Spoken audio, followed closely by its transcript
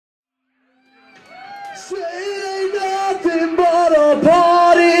It ain't nothing but a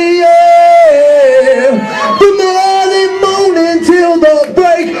party, yeah. From early morning till the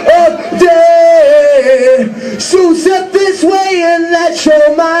break of day. So step this way and let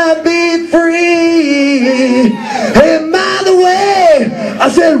your mind be free. And by the way, I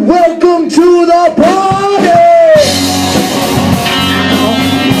said welcome to the party.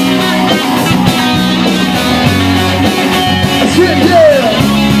 I said yeah.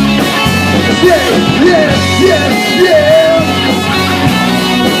 Yeah.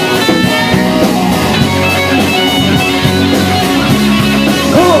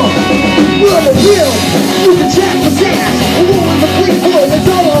 Run the wheel, you can check the stats. A woman the Fleetwood, it's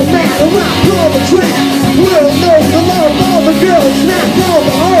all mad. A rock on the track. World knows the love all the girls, not all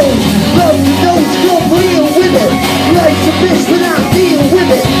the hoes. Love to know it's go real with it. Life's a bitch, but I deal with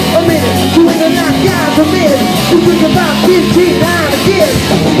it. A minute, doing a knock guys a minute. You think about 15, I'm again.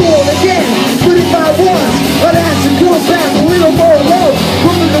 Born again, but if I was, I'd have to go back a little more low.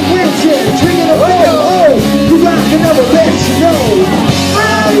 Pulling the windshield, drinking a bowl. Oh, you rock and never let you know.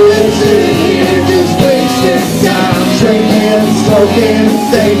 I'm sitting here just wasting time, drinking, smoking,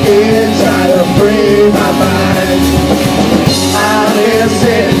 thinking, trying to free my mind. I'm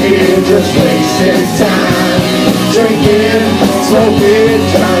sitting here just wasting time, drinking, smoking,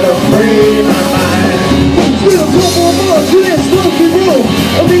 trying to free my mind. We'll go more more to this smoking room,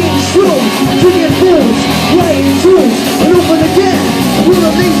 I'm eating shrooms, drinking fools, writing tunes, and open the gap.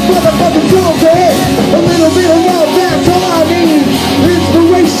 We'll these motherfucking songs ahead, a little bit of love, that's all I need.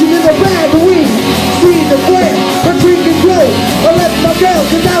 Inspiration in the bag of weed. See the flare, I drink and grow. I left my girl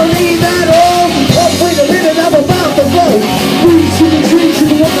cause I don't need that all. Oh, wait a minute, I'm about to blow. Weeds in the trees and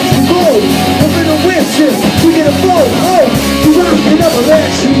the ones to go. I'm in a windshield, we get a flow. Oh, you rock and never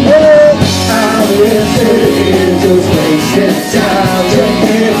let you know. I'm sitting here just wasting time,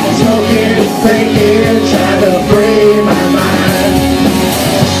 drinking, smoking, thinking, trying to free my mind.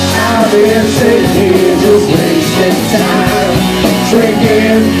 I've been sitting here just wasting time,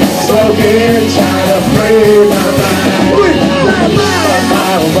 drinking, smoking, trying to free my mind.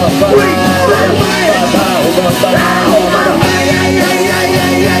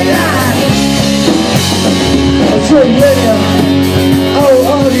 I'll tell you later.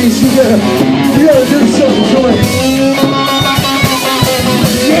 All these, you gotta do something to it.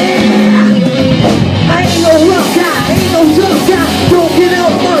 Yeah! I ain't no rough guy, ain't no tough guy. Don't get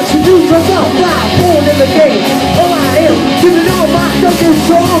out much to do some rough guy. Born in the game, all I am, giving all my fucking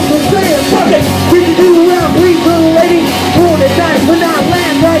songs and saying, fuck it. We can do around, please, little lady. Born at night, when I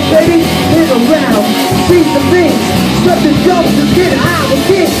land right, baby. In around, see some things, something dumb to get out of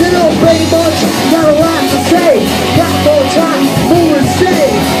kids. They don't pay much, got a lot to say. Got more time, more to say.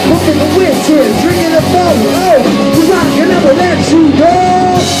 Look in the windshield, drinking a bottle. Oh, you rock, you never let you go.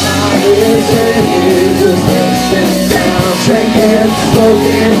 I'm sitting here just wasting time, drinking,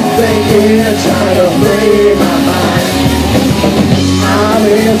 smoking, thinking, trying to free my mind. I'm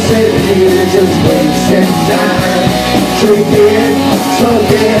sitting here just wasting time, drinking,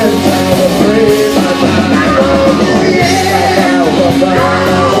 smoking, trying to free my mind.